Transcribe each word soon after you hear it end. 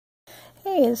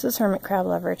Hey, this is Hermit Crab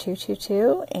Lover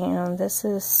 222, and this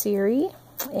is Siri,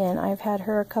 and I've had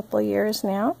her a couple years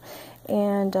now,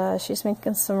 and she's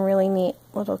making some really neat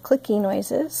little clicky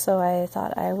noises, so I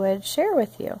thought I would share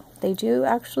with you. They do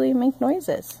actually make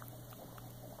noises.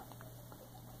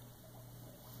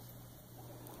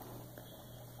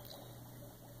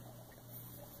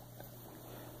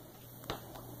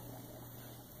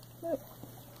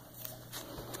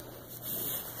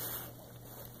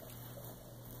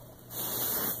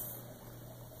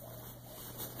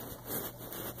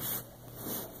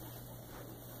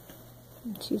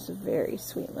 She's a very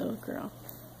sweet little girl.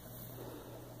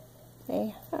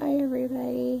 Say hi,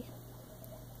 everybody.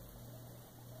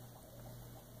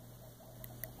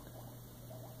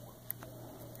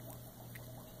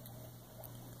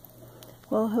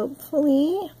 Well,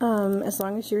 hopefully, as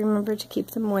long as you remember to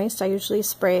keep them moist, I usually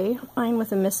spray mine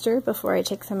with a mister before I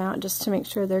take them out just to make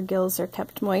sure their gills are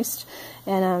kept moist,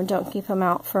 and don't keep them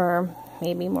out for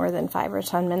maybe more than 5 or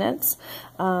 10 minutes.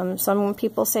 Some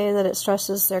people say that it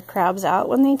stresses their crabs out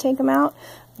when they take them out,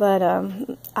 but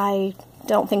I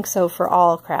don't think so for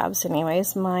all crabs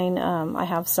anyways. Mine, I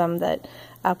have some that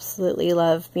absolutely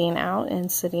love being out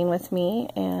and sitting with me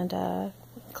and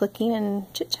clicking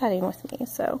and chit-chatting with me.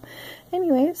 So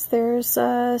anyways, there's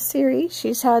Siri.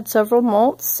 She's had several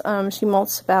molts. She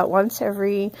molts about once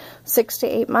every 6 to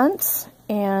 8 months,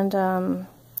 and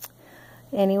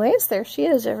anyways, there she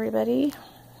is, everybody.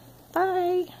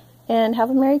 Bye, and have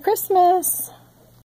a Merry Christmas.